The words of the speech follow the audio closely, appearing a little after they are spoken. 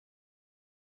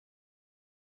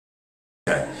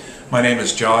Okay. My name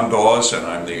is John Dawes, and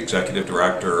I'm the Executive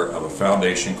Director of a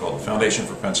foundation called the Foundation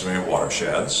for Pennsylvania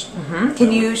Watersheds.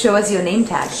 Can you show us your name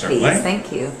tag, Certainly. please?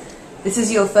 Thank you. This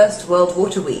is your first World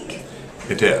Water Week.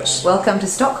 It is. Welcome to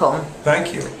Stockholm.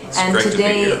 Thank you. It's and great to be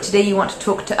here. today you want to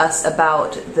talk to us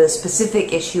about the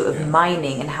specific issue of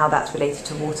mining and how that's related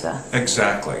to water.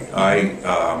 Exactly. I,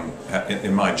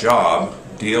 in my job,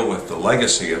 deal with the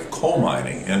legacy of coal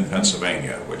mining in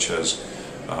Pennsylvania, which has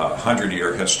a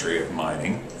 100-year history of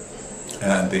mining.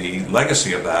 And the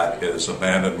legacy of that is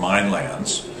abandoned mine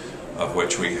lands, of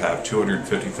which we have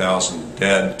 250,000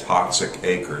 dead toxic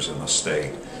acres in the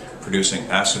state, producing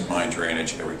acid mine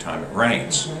drainage every time it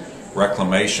rains.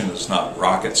 Reclamation is not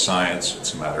rocket science.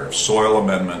 It's a matter of soil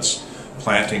amendments,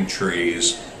 planting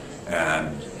trees,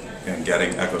 and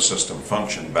getting ecosystem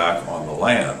function back on the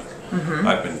land.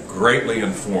 I've been greatly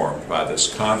informed by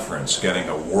this conference, getting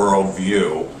a world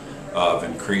view of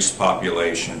increased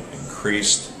population,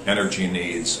 increased energy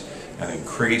needs, and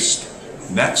increased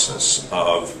nexus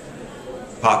of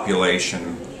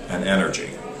population and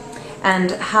energy.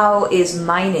 And how is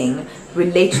mining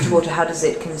related to water? How does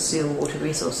it consume water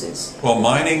resources? Well,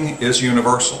 mining is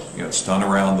universal. It's done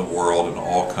around the world in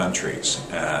all countries.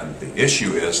 And the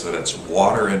issue is that it's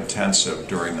water intensive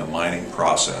during the mining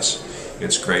process.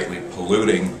 It's greatly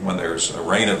polluting when there's a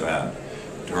rain event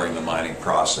during the mining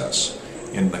process.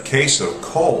 In the case of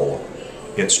coal,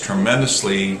 it's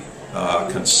tremendously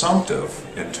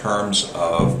consumptive in terms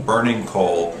of burning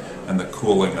coal and the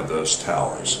cooling of those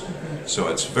towers. So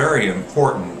it's very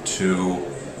important to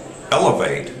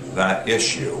elevate that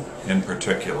issue in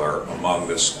particular among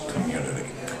this community.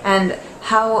 And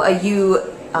how are you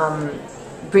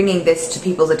bringing this to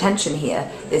people's attention here,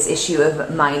 this issue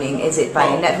of mining? Is it by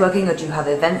networking, or do you have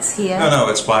events here? No,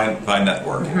 it's by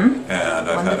networking. And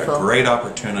I've had a Wonderful. great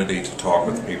opportunity to talk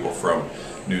with people from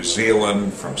New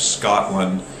Zealand, from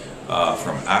Scotland,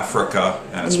 from Africa.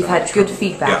 And you've had good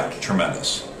feedback. Yeah,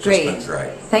 tremendous. Great. It's been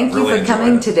great. Thank you Really for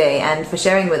coming enjoyed it. today and for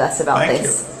sharing with us about Thank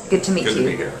this. you. Good to meet you. Good to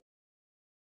be here.